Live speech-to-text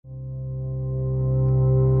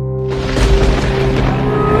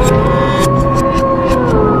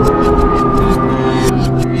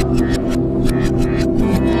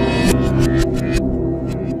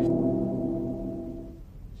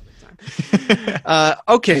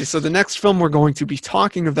Okay, so the next film we're going to be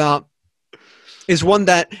talking about is one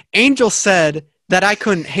that Angel said that I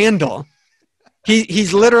couldn't handle.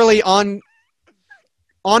 He's literally on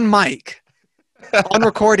mic, on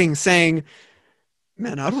recording, saying,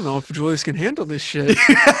 "Man, I don't know if Julius can handle this shit."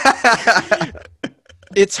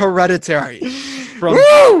 It's Hereditary from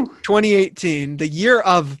 2018, the year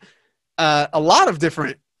of a lot of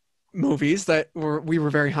different movies that we were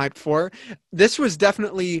very hyped for. This was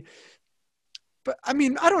definitely, but I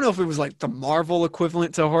mean, I don't know if it was like the Marvel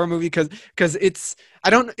equivalent to a horror movie because it's, I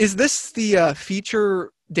don't, is this the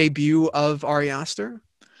feature debut of Ari Aster,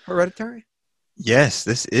 Hereditary? Yes,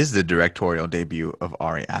 this is the directorial debut of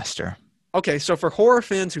Ari Aster. Okay, so for horror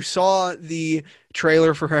fans who saw the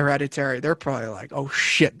trailer for Hereditary, they're probably like, "Oh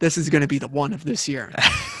shit, this is going to be the one of this year,"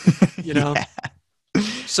 you know. Yeah.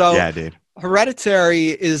 So, Yeah, dude. Hereditary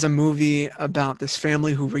is a movie about this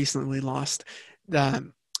family who recently lost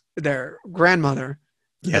their grandmother.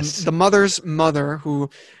 Yes. The mother's mother, who,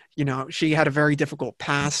 you know, she had a very difficult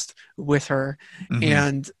past with her,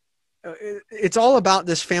 and it's all about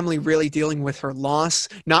this family really dealing with her loss,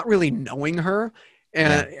 not really knowing her,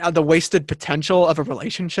 and the wasted potential of a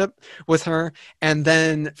relationship with her. And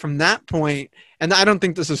then from that point, and I don't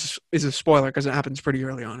think this is a spoiler because it happens pretty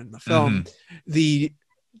early on in the film, the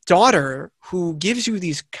daughter, who gives you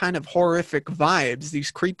these kind of horrific vibes, these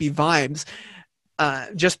creepy vibes,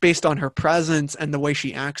 just based on her presence and the way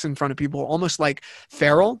she acts in front of people, almost like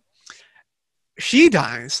feral, she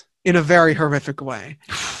dies in a very horrific way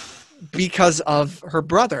because of her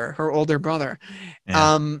brother, her older brother.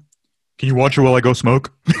 Yeah. Can you watch it while I go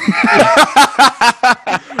smoke?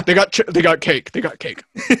 They got cake. They got cake.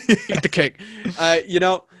 Eat the cake. You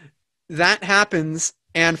know, that happens,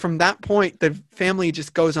 and from that point, the family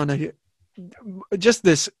just goes on just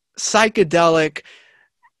this psychedelic,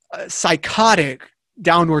 psychotic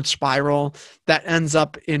downward spiral that ends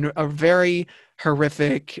up in a very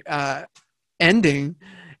horrific ending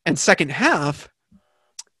and second half.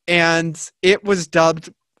 And it was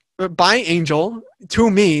dubbed by Angel,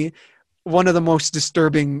 to me, one of the most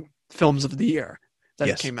disturbing films of the year that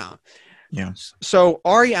it came out. Yes. So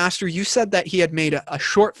Ari Aster, you said that he had made a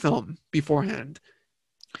short film beforehand,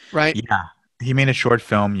 right? Yeah. He made a short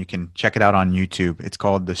film. You can check it out on YouTube. It's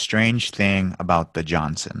called The Strange Thing About the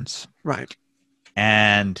Johnsons. Right.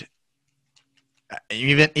 And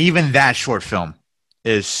even that short film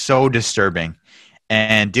is so disturbing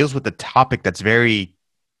and deals with a topic that's very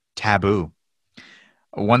taboo.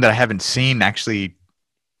 One that I haven't seen actually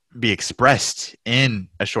be expressed in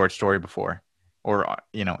a short story before, or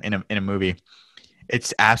in a movie.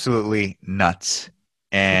 It's absolutely nuts.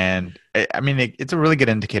 And I mean, it's a really good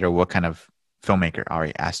indicator of what kind of filmmaker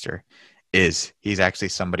Ari Aster is. He's actually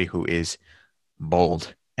somebody who is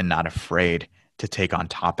bold and not afraid to take on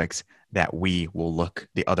topics that we will look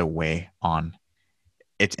the other way on.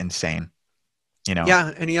 It's insane.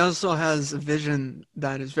 Yeah, and he also has a vision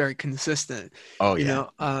that is very consistent. Oh, you yeah.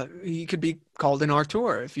 know, he could be called an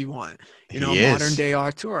auteur if you want. He is. Modern day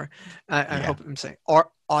auteur. I hope I'm saying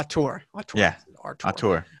auteur. Yeah,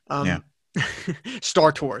 auteur. Yeah.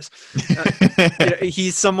 Star Tours.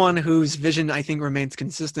 He's someone whose vision, I think, remains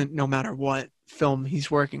consistent no matter what film he's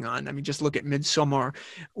working on. I mean, just look at Midsommar,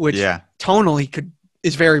 which tonally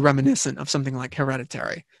is very reminiscent of something like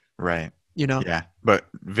Hereditary. Right. Yeah, but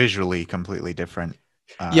visually completely different.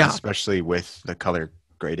 Especially with the color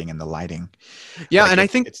grading and the lighting. Yeah, and I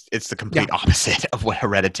think it's the complete opposite of what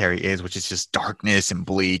Hereditary is, which is just darkness and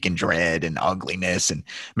bleak and dread and ugliness. And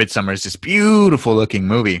Midsommar is this beautiful looking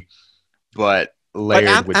movie, but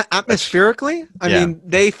layered with atmospherically. I mean,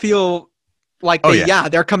 they feel like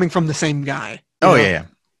they're coming from the same guy. Yeah,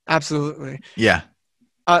 absolutely. Yeah.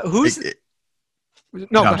 Who's?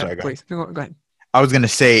 Go ahead, please. Go ahead. I was gonna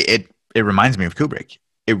say it reminds me of Kubrick.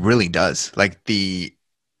 It really does. Like the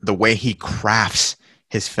way he crafts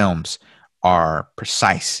his films are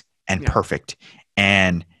precise and perfect,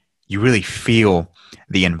 and you really feel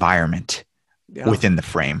the environment within the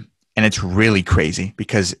frame. And it's really crazy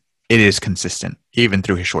because it is consistent even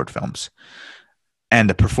through his short films. And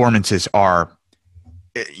the performances are,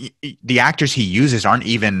 the actors he uses aren't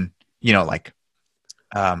even,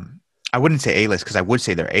 I wouldn't say A-list because I would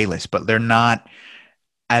say they're A-list, but they're not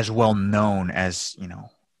as well known as,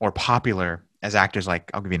 or popular as actors like,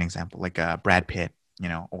 I'll give you an example, like Brad Pitt,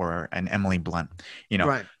 or an Emily Blunt,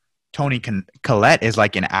 Right. Toni Collette is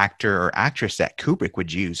like an actor or actress that Kubrick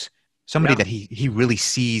would use. Somebody that he really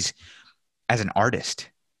sees as an artist,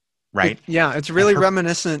 right? It's And really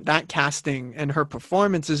reminiscent. That casting and her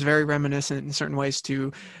performance is very reminiscent in certain ways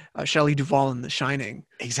to Shelley Duvall in The Shining.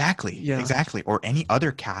 exactly, Yeah, exactly. Or any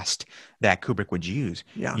other cast that Kubrick would use.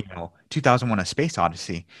 yeah, 2001: A Space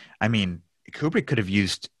Odyssey. I mean, Kubrick could have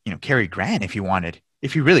used, Cary Grant if he wanted,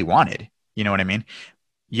 if he really wanted. You know what I mean?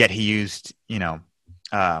 Yet he used,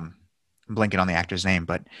 I'm blanking on the actor's name,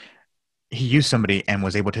 but he used somebody and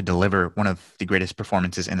was able to deliver one of the greatest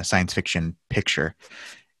performances in a science fiction picture.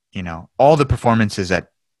 All the performances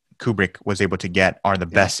that Kubrick was able to get are the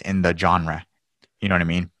yeah, best in the genre. You know what I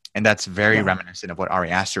mean? And that's very yeah. reminiscent of what Ari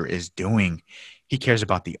Aster is doing. He cares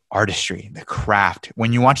about the artistry, the craft.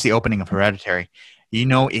 When you watch the opening of Hereditary, you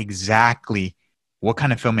know exactly what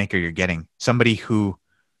kind of filmmaker you're getting. Somebody who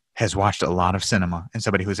has watched a lot of cinema and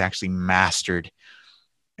somebody who's actually mastered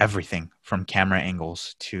everything from camera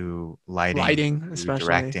angles to lighting Lighting, to especially.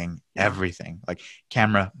 directing, Yeah. everything, like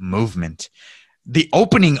camera movement. The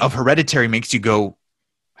opening of Hereditary makes you go,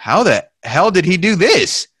 how the hell did he do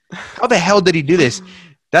this? How the hell did he do this?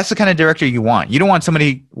 That's the kind of director you want. You don't want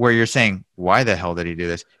somebody where you're saying, why the hell did he do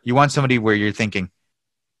this? You want somebody where you're thinking,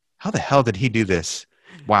 how the hell did he do this?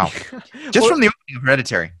 Wow. Just Well, from the opening of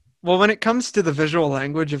Hereditary. well, when it comes to the visual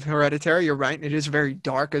language of Hereditary, you're right. It is very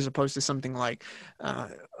dark as opposed to something like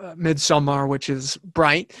Midsommar, which is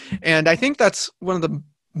bright. And I think that's one of the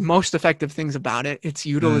most effective things about it. Its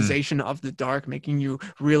Mm, utilization of the dark, making you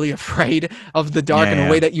really afraid of the dark yeah, in a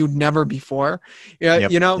way yeah. that you'd never before. Yeah,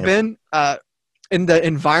 Yep, yep. Ben, in the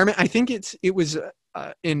environment, I think it was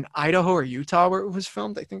in Idaho or Utah where it was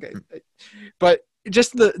filmed. I think, but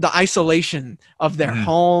just the isolation of their Mm,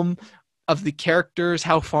 home, of the characters,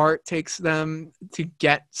 how far it takes them to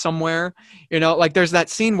get somewhere. Like there's that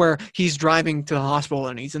scene where he's driving to the hospital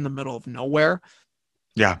and he's in the middle of nowhere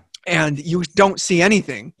yeah, and you don't see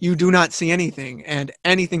anything. You do not see anything, and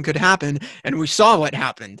anything could happen. And we saw what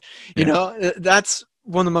happened. yeah, That's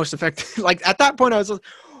one of the most effective. Like at that point, I was like,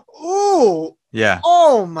 "Ooh, yeah.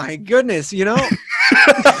 oh my goodness!"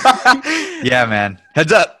 Yeah, man.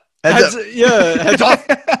 Heads up. Heads Heads, up. yeah, heads off.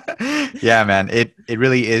 Yeah, man. It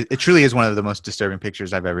really is. It truly is one of the most disturbing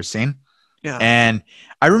pictures I've ever seen. Yeah, And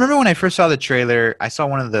I remember when I first saw the trailer, I saw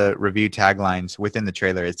one of the review taglines within the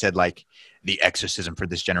trailer. It said like the exorcism for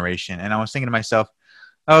this generation. And I was thinking to myself,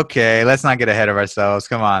 okay, let's not get ahead of ourselves.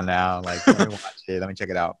 Come on now. Like, let me watch it. Let me check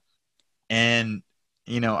it out. And,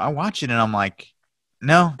 I watch it and I'm like,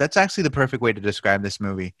 no, that's actually the perfect way to describe this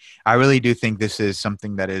movie. I really do think this is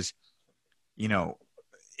something that is, you know,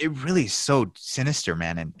 it really is so sinister,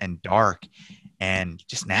 man, and dark and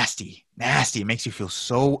just nasty. Nasty. It makes you feel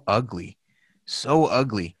so ugly. So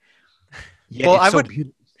ugly. Yet well, it's so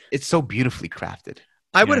beautiful. It's so beautifully crafted.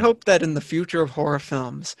 I You know would what I mean? hope that in the future of horror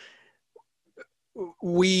films,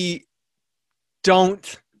 we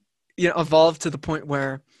don't, evolve to the point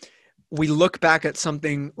where we look back at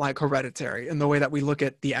something like Hereditary in the way that we look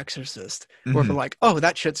at The Exorcist, where we're Mm-hmm. like, oh,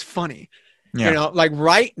 that shit's funny. Yeah. Like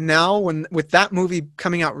right now, when with that movie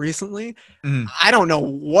coming out recently, Mm, I don't know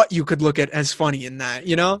what you could look at as funny in that,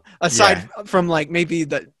 aside yeah. from like maybe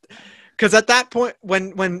because at that point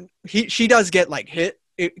when she does get like hit,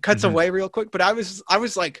 it cuts Hmm. away real quick. But I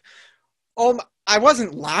was like, oh, I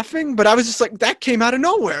wasn't laughing, but I was just like, that came out of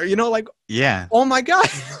nowhere, like, Yeah. oh my God.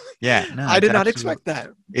 Yeah. No, I it's did not absolutely, expect that.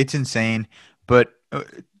 it's insane. But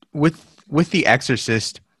with The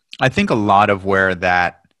Exorcist, I think a lot of where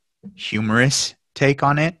that humorous take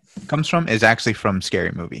on it comes from is actually from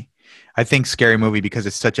Scary Movie. I think Scary Movie, because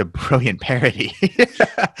it's such a brilliant parody,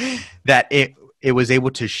 that it was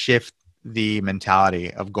able to shift the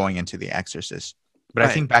mentality of going into The Exorcist. But I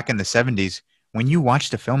Right. think back in the 70s, when you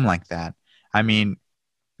watched a film like that, I mean,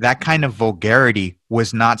 that kind of vulgarity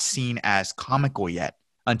was not seen as comical yet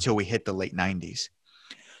until we hit the late 90s.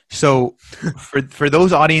 So for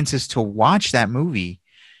those audiences to watch that movie,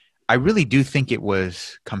 I really do think it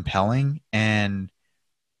was compelling and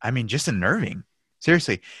I mean just unnerving.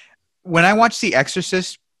 Seriously. When I watch The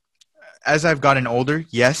Exorcist as I've gotten older,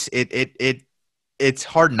 yes, it's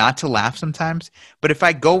hard not to laugh sometimes, but if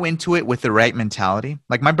I go into it with the right mentality,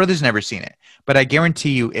 like my brother's never seen it, but I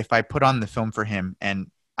guarantee you if I put on the film for him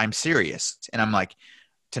and I'm serious and I'm like,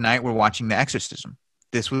 tonight we're watching The Exorcism.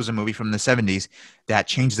 This was a movie from the 70s that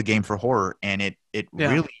changed the game for horror and it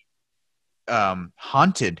Yeah. really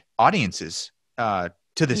haunted audiences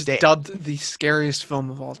to this Is day. dubbed the scariest film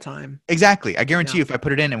of all time. Exactly. I guarantee Yeah. you if I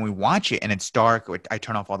put it in and we watch it and it's dark, I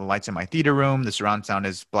turn off all the lights in my theater room, the surround sound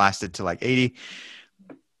is blasted to like 80,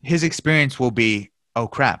 his experience will be, oh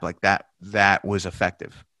crap, like that was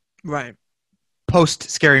effective. Right. Post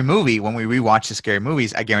Scary Movie, when we rewatch the Scary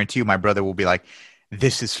Movies, I guarantee you my brother will be like,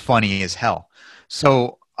 this is funny as hell.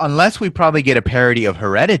 So unless we probably get a parody of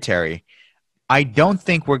Hereditary, I don't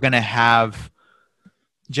think we're going to have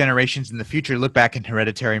generations in the future look back in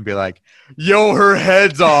Hereditary and be like, yo, her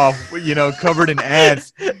head's off, covered in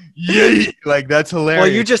ants. Yay! Like, that's hilarious.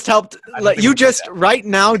 Well, you just helped. You just right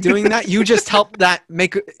now doing that. You just helped that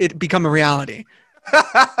make it become a reality.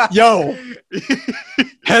 Yo,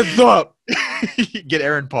 heads up. Get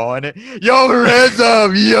Aaron Paul in it. Yo, her head's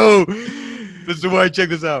up. Yo, this is why. Check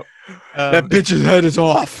this out. That bitch's head is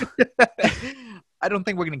off. I don't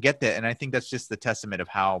think we're going to get that. And I think that's just the testament of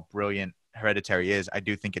how brilliant Hereditary is. I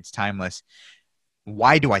do think it's timeless.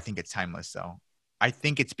 Why do I think it's timeless, though? I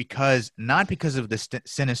think it's not because of the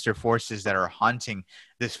sinister forces that are haunting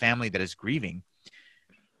this family that is grieving.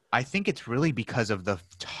 I think it's really because of the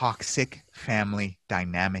toxic family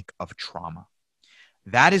dynamic of trauma.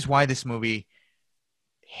 That is why this movie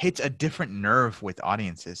hits a different nerve with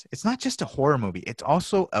audiences. It's not just a horror movie. It's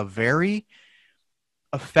also a very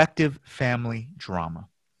effective family drama.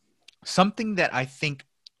 Something that I think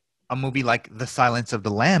a movie like The Silence of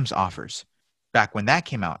the Lambs offers back when that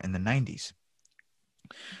came out in the 90s.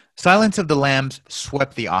 Silence of the Lambs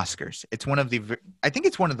swept the Oscars. I think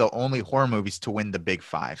it's one of the only horror movies to win the Big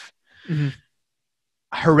Five. Mm-hmm.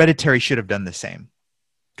 Hereditary should have done the same,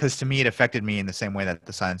 because to me it affected me in the same way that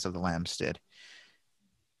The Silence of the Lambs did.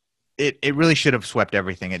 It really should have swept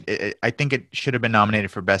everything. I think it should have been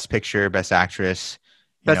nominated for Best Picture, Best Actress,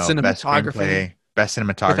 Best cinematography, Best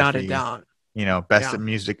cinematography, without a doubt. Best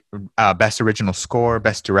music, Best original score,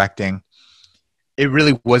 Best directing. It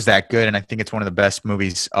really was that good, and I think it's one of the best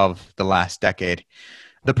movies of the last decade.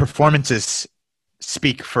 The performances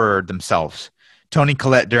speak for themselves. Toni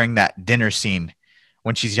Collette during that dinner scene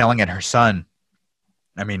when she's yelling at her son.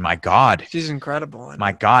 I mean, my God. She's incredible.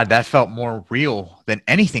 My God, that felt more real than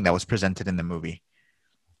anything that was presented in the movie.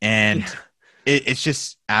 And it's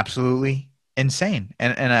just absolutely insane.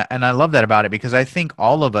 And I love that about it, because I think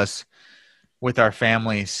all of us with our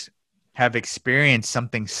families have experienced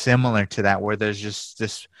something similar to that, where there's just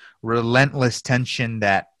this relentless tension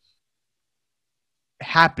that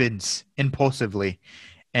happens impulsively.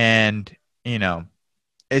 And, that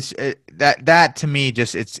to me,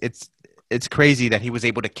 just it's crazy that he was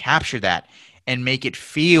able to capture that and make it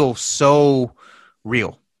feel so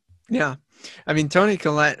real. Yeah. I mean, Toni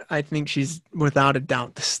Collette, I think she's without a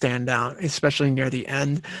doubt the standout, especially near the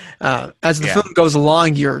end. As the film goes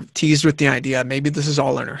along, you're teased with the idea maybe this is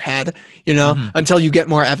all in her head, until you get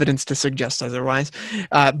more evidence to suggest otherwise.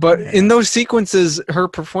 But in those sequences, her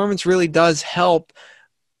performance really does help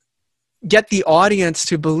get the audience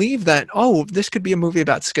to believe that, oh, this could be a movie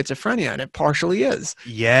about schizophrenia, and it partially is.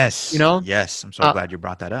 Yes. Yes. I'm so glad you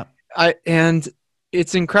brought that up. And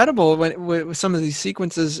it's incredible with some of these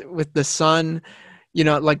sequences with the son,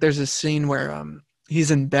 like there's a scene where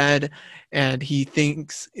he's in bed and he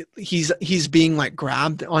thinks he's being like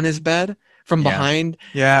grabbed on his bed from behind.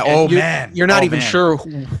 Yeah. You're not even sure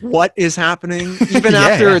what is happening. Even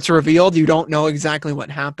after it's revealed, you don't know exactly what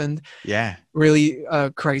happened. Yeah. Really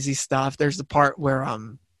crazy stuff. There's the part where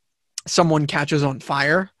someone catches on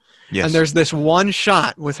fire. Yes. And there's this one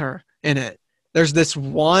shot with her in it. There's this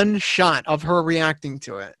one shot of her reacting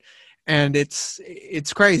to it. And it's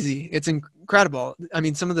crazy. It's incredible. I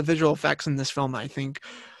mean, some of the visual effects in this film, I think,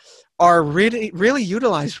 are really, really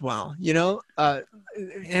utilized well,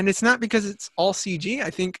 and it's not because it's all CG. I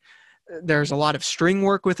think there's a lot of string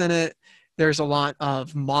work within it. There's a lot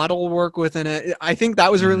of model work within it. I think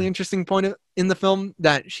that was a really interesting point in the film,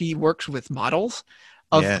 that she works with models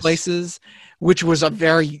of places, which was a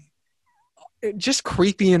very just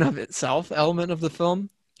creepy in of itself element of the film.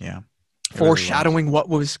 Yeah. Foreshadowing what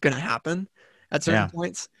was going to happen at certain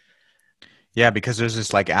points. Yeah, because there's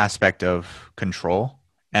this like aspect of control,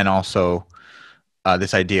 and also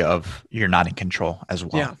this idea of you're not in control as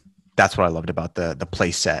well. Yeah. That's what I loved about the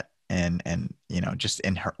play set, and just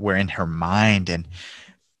we're in her mind, and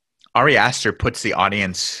Ari Aster puts the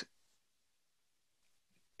audience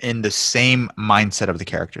in the same mindset of the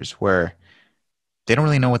characters, where they don't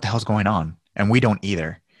really know what the hell's going on, and we don't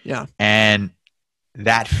either. Yeah. And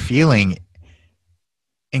that feeling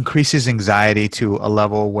increases anxiety to a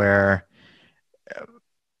level where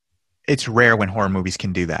it's rare when horror movies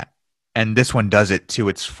can do that. And this one does it to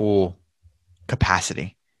its full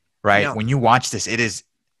capacity, right? Yeah. When you watch this, it is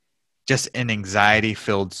just an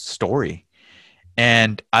anxiety-filled story.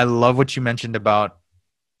 And I love what you mentioned about,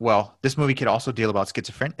 this movie could also deal about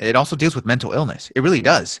schizophrenia. It also deals with mental illness. It really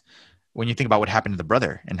does. When you think about what happened to the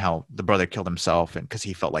brother and how the brother killed himself, and because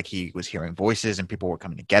he felt like he was hearing voices and people were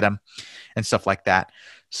coming to get him and stuff like that.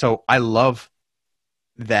 So I love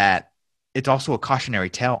that it's also a cautionary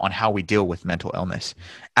tale on how we deal with mental illness.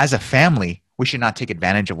 As a family, we should not take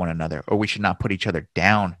advantage of one another, or we should not put each other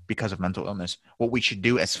down because of mental illness. What we should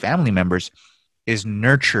do as family members is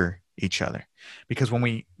nurture each other, because when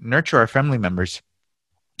we nurture our family members,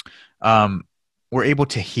 we're able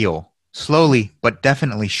to heal slowly, but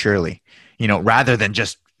definitely surely, rather than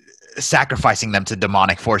just sacrificing them to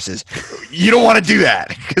demonic forces. You don't want to do that,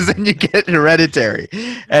 because then you get Hereditary.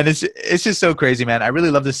 And it's just so crazy, man. I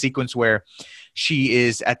really love the sequence where she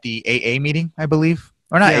is at the AA meeting, I believe,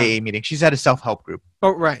 or not AA meeting. She's at a self-help group.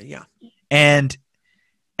 Oh, right. Yeah. And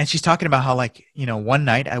she's talking about how, like, one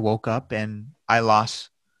night I woke up and I lost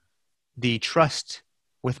the trust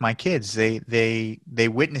with my kids. They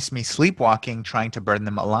witnessed me sleepwalking, trying to burn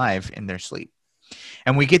them alive in their sleep.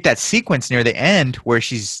 And we get that sequence near the end where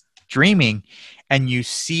she's dreaming, and you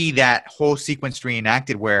see that whole sequence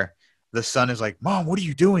reenacted where the son is like, "Mom, what are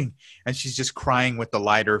you doing?" And she's just crying with the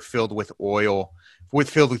lighter filled with oil,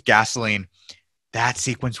 filled with gasoline. That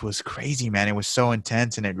sequence was crazy, man. It was so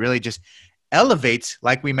intense, and it really just elevates,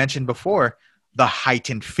 like we mentioned before, the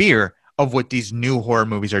heightened fear of what these new horror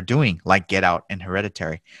movies are doing, like Get Out and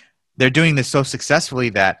Hereditary. They're doing this so successfully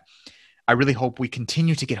that I really hope we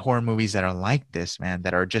continue to get horror movies that are like this, man,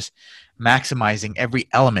 that are just maximizing every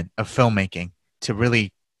element of filmmaking to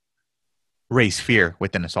really raise fear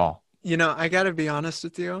within us all. I got to be honest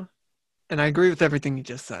with you, and I agree with everything you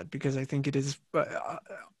just said, because I think it is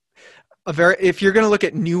if you're going to look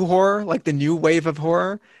at new horror, like the new wave of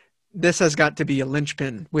horror, this has got to be a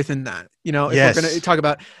linchpin within that. If Yes. we're going to talk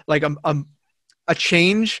about like a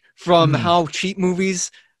change from how cheap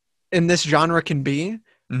movies in this genre can be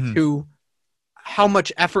to how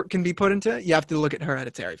much effort can be put into it, you have to look at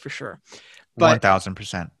Hereditary for sure. But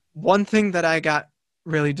 1000%. one thing that I got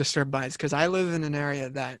really disturbed by is because I live in an area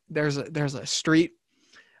that there's a street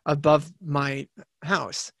above my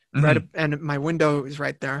house, right, and my window is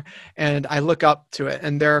right there, and I look up to it,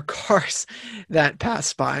 and there are cars that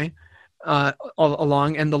pass by all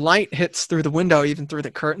along, and the light hits through the window, even through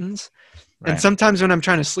the curtains. Right. And sometimes when I'm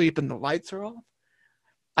trying to sleep and the lights are off,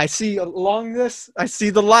 I see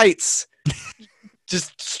the lights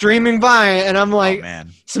just streaming by, and I'm like, oh,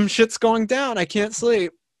 man, some shit's going down. I can't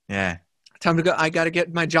sleep. Yeah. Time to go. I got to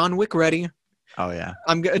get my John Wick ready. Oh yeah.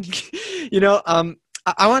 I'm good.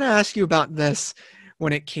 I want to ask you about this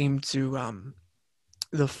when it came to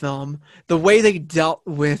the film, the way they dealt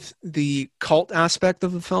with the cult aspect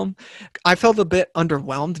of the film. I felt a bit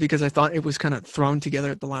underwhelmed because I thought it was kind of thrown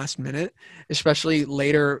together at the last minute, especially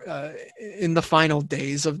later in the final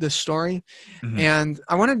days of this story. And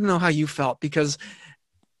I wanted to know how you felt, because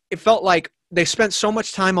it felt like they spent so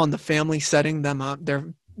much time on the family, setting them up. They're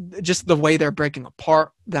just the way they're breaking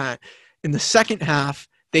apart, that in the second half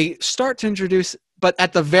they start to introduce, but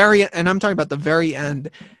at the and I'm talking about the very end,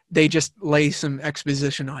 they just lay some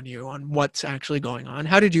exposition on you on what's actually going on.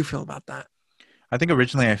 How did you feel about that? I think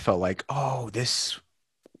originally I felt like, oh, this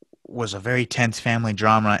was a very tense family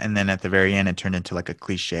drama, and then at the very end it turned into like a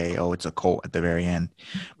cliche, oh, it's a cult at the very end.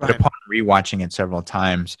 But upon rewatching it several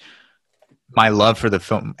times, my love for the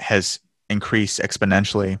film has increased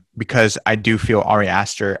exponentially, because I do feel Ari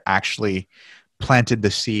Aster actually planted the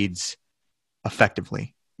seeds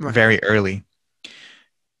effectively very early.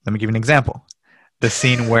 Let me give you an example. The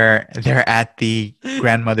scene where they're at the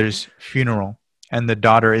grandmother's funeral and the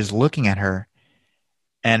daughter is looking at her,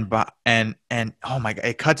 and oh my God,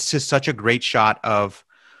 it cuts to such a great shot of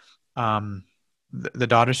the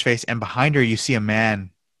daughter's face, and behind her you see a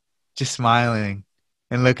man just smiling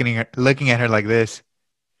and looking at her like this.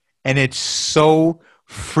 And it's so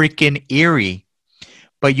freaking eerie,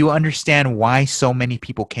 but you understand why so many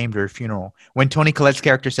people came to her funeral. When Toni Collette's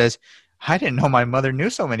character says, I didn't know my mother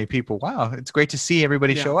knew so many people. Wow, it's great to see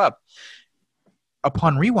everybody show up.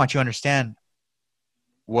 Upon rewatch, you understand,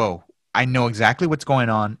 whoa, I know exactly what's going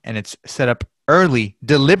on, and it's set up early,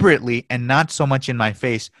 deliberately, and not so much in my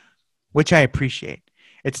face, which I appreciate.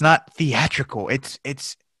 It's not theatrical. It's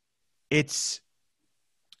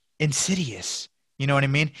insidious. You know what I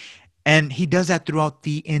mean? And he does that throughout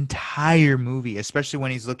the entire movie, especially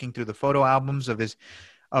when he's looking through the photo albums of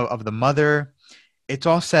the mother. It's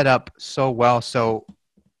all set up so well. So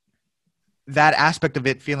that aspect of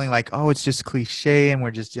it feeling like, oh, it's just cliche and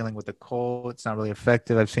we're just dealing with a cult, it's not really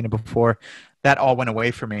effective, I've seen it before, that all went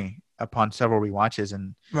away for me upon several rewatches.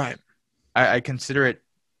 And I consider it,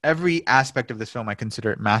 every aspect of this film, I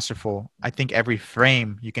consider it masterful. I think every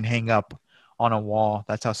frame you can hang up on a wall.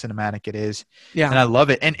 That's how cinematic it is. Yeah. And I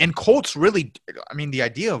love it. And cults really, I mean, the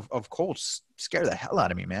idea of cults scare the hell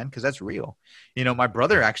out of me, man, because that's real. My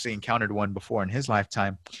brother actually encountered one before in his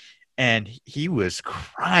lifetime, and he was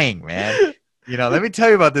crying, man. Let me tell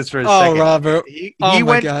you about this for a second. Robert. He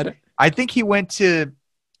went, God. I think he went to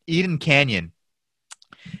Eden Canyon.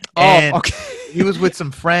 Oh, And okay. he was with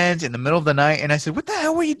some friends in the middle of the night, and I said, what the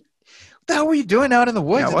hell were you doing out in the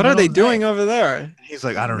woods Yeah, in the what are middle they of the night? doing over there? And he's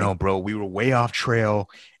like, I don't know, bro. We were way off trail.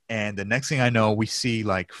 And the next thing I know, we see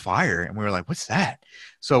like fire. And we were like, what's that?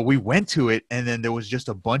 So we went to it. And then there was just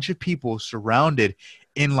a bunch of people surrounded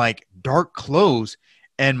in like dark clothes.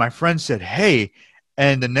 And my friend said, hey.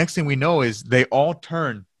 And the next thing we know is they all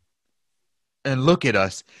turn and look at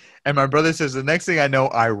us. And my brother says, the next thing I know,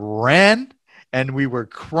 I ran and we were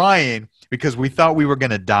crying because we thought we were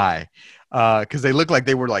going to die. Because they looked like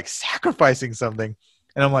they were like sacrificing something.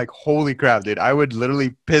 And I'm like, holy crap, dude, I would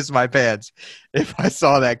literally piss my pants if I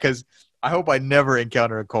saw that, because I hope I never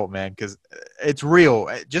encounter a cult, man, because it's real.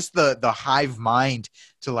 Just the hive mind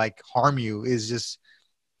to like harm you is just,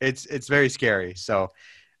 it's very scary. So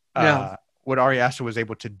Yeah. what Ari Aster was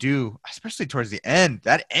able to do, especially towards the end,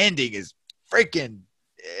 that ending is freaking,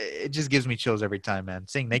 it just gives me chills every time, man.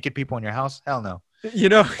 Seeing naked people in your house, hell no. You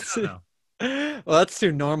know, No. well, that's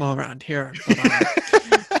too normal around here. But,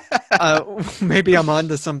 maybe I'm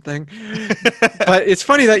onto something. But it's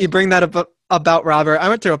funny that you bring that up about Robert. I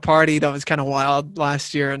went to a party that was kind of wild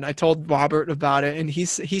last year, and I told Robert about it, and he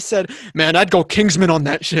said, "Man, I'd go Kingsman on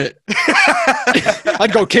that shit.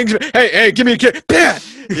 I'd go Kingsman. Hey, give me a kick." Bam!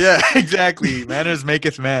 Yeah, exactly. Manners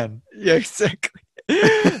maketh man. Yeah, exactly.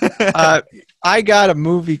 I got a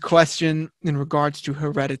movie question in regards to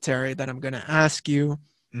Hereditary that I'm going to ask you.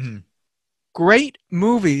 Mm-hmm. Great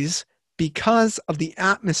movies because of the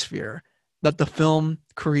atmosphere that the film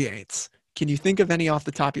creates. Can you think of any off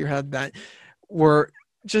the top of your head that were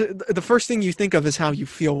just the first thing you think of is how you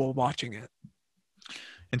feel while watching it?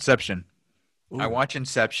 Inception. Ooh. I watch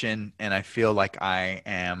Inception and I feel like I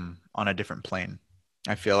am on a different plane.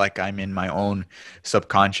 I feel like I'm in my own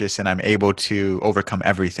subconscious and I'm able to overcome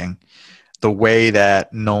everything. The way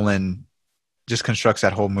that Nolan just constructs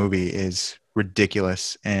that whole movie is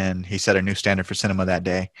ridiculous, and he set a new standard for cinema that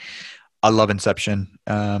day. I love Inception.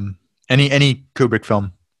 Any Kubrick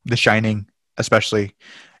film, The Shining, especially,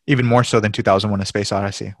 even more so than 2001: A Space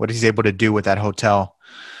Odyssey. What he's able to do with that hotel,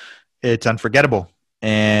 it's unforgettable.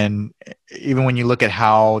 And even when you look at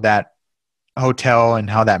how that hotel and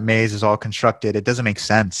how that maze is all constructed, it doesn't make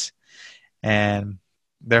sense. And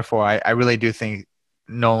therefore, I really do think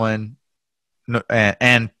Nolan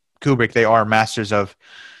and Kubrick, they are masters of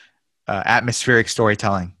atmospheric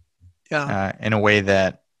storytelling. Yeah. In a way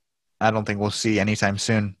that I don't think we'll see anytime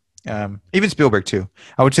soon. Even Spielberg too.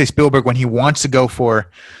 I would say Spielberg, when he wants to go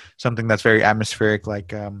for something that's very atmospheric,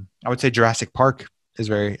 like I would say Jurassic Park is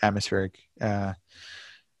very atmospheric. Yeah.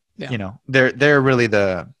 You know, they're really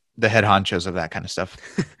the head honchos of that kind of stuff.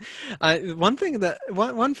 One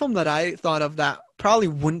film that I thought of that probably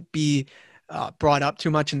wouldn't be brought up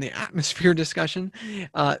too much in the atmosphere discussion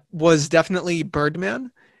was definitely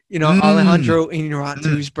Birdman. You know, Alejandro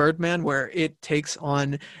Inarritu's Birdman, where it takes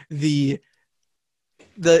on the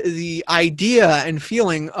idea and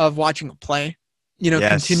feeling of watching a play. You know,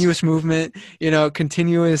 Yes. continuous movement. You know,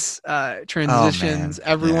 continuous transitions.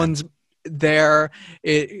 Everyone's there.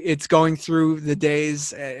 It's going through the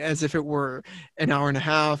days as if it were an hour and a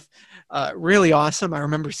half. Really awesome. I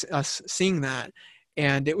remember us seeing that,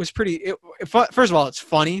 and it was pretty. First of all, it's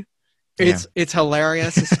funny. It's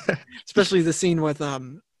hilarious, especially the scene with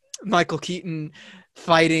Michael Keaton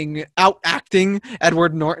acting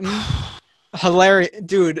Edward Norton. Hilarious,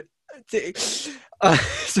 dude. It's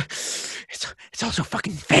also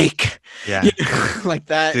fucking fake. Yeah. You know, like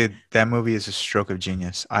that. Dude, that movie is a stroke of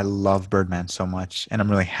genius. I love Birdman so much, and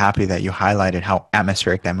I'm really happy that you highlighted how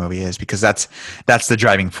atmospheric that movie is, because that's the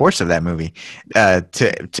driving force of that movie.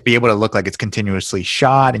 To be able to look like it's continuously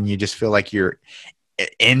shot, and you just feel like you're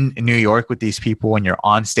in New York with these people, and you're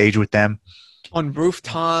on stage with them on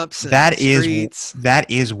rooftops. That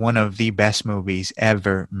is one of the best movies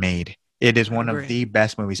ever made. It is one of the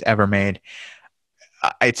best movies ever made.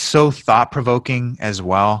 It's so thought-provoking as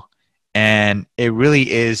well. And it really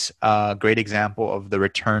is a great example of the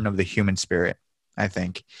return of the human spirit, I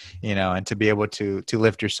think, you know, and to be able to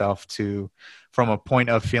lift yourself from a point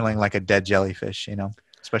of feeling like a dead jellyfish, you know,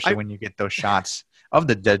 especially when you get those shots of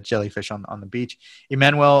the dead jellyfish on the beach.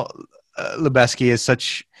 Emmanuel Lubezki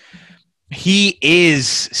is he is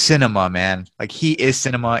cinema, man. Like, he is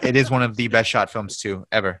cinema. It is one of the best shot films too,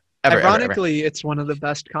 ever. Ironically, it's one of the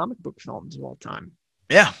best comic book films of all time.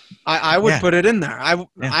 Yeah. I would put it in there.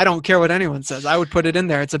 I don't care what anyone says. I would put it in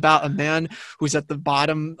there. It's about a man who's at the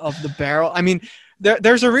bottom of the barrel. I mean,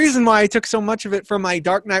 there's a reason why I took so much of it from my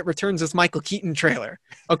Dark Knight Returns as Michael Keaton trailer.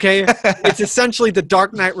 Okay? It's essentially the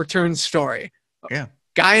Dark Knight Returns story. Yeah.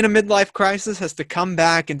 Guy in a midlife crisis has to come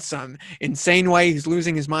back in some insane way. He's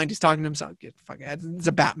losing his mind. He's talking to himself. Get the fuck out. It's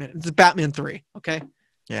a Batman. It's a Batman 3. Okay.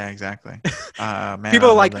 Yeah, exactly. Man, People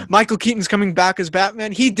are like, Michael Keaton's coming back as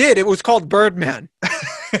Batman. He did. It was called Birdman.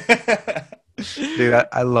 Dude,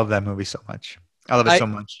 I love that movie so much. I love it so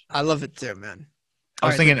much. I love it too, man. I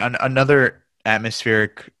was thinking another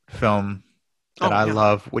atmospheric film that I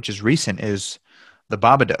love, which is recent, is The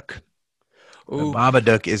Babadook. Ooh. The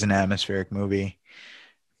Babadook is an atmospheric movie.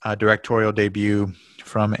 A directorial debut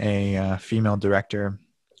from a female director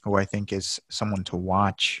who I think is someone to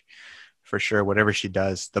watch for sure, whatever she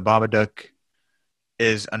does. The Babadook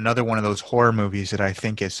is another one of those horror movies that I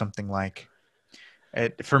think is something like,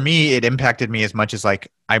 for me, it impacted me as much as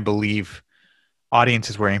like I believe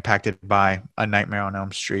audiences were impacted by A Nightmare on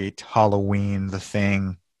Elm Street, Halloween, The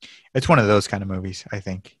Thing. It's one of those kind of movies, I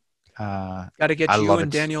think. Got to get you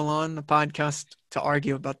and Daniel on the podcast to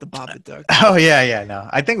argue about The Babadook. Oh, yeah, no.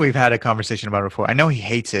 I think we've had a conversation about it before. I know he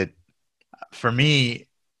hates it. For me,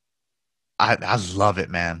 I love it,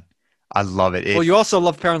 man. I love it. Well, you also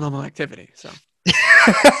love Paranormal Activity, so.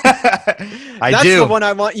 That's the one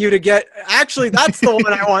I want you to get. Actually, that's the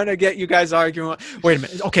one I want to get you guys arguing. Wait a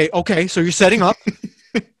minute. Okay. So you're setting up.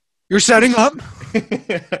 You're setting up.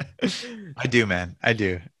 I do, man. I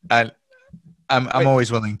do. I'm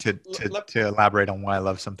always willing to elaborate on why I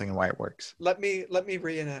love something and why it works. Let me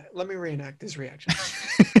reenact his reaction.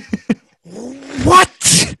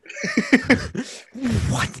 What?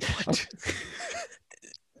 What?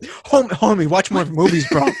 Homie, watch more movies,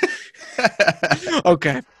 bro.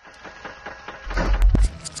 Okay.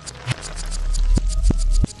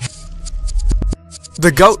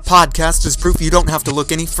 The GOAT Podcast is proof you don't have to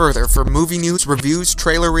look any further for movie news, reviews,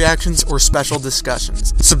 trailer reactions, or special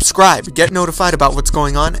discussions. Subscribe, get notified about what's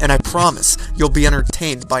going on, and I promise you'll be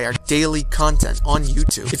entertained by our daily content on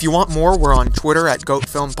YouTube. If you want more, we're on Twitter at GOAT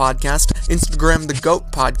Film Podcast, Instagram The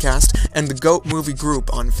GOAT Podcast, and the GOAT Movie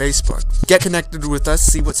Group on Facebook. Get connected with us,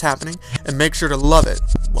 see what's happening, and make sure to love it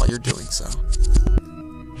while you're doing so.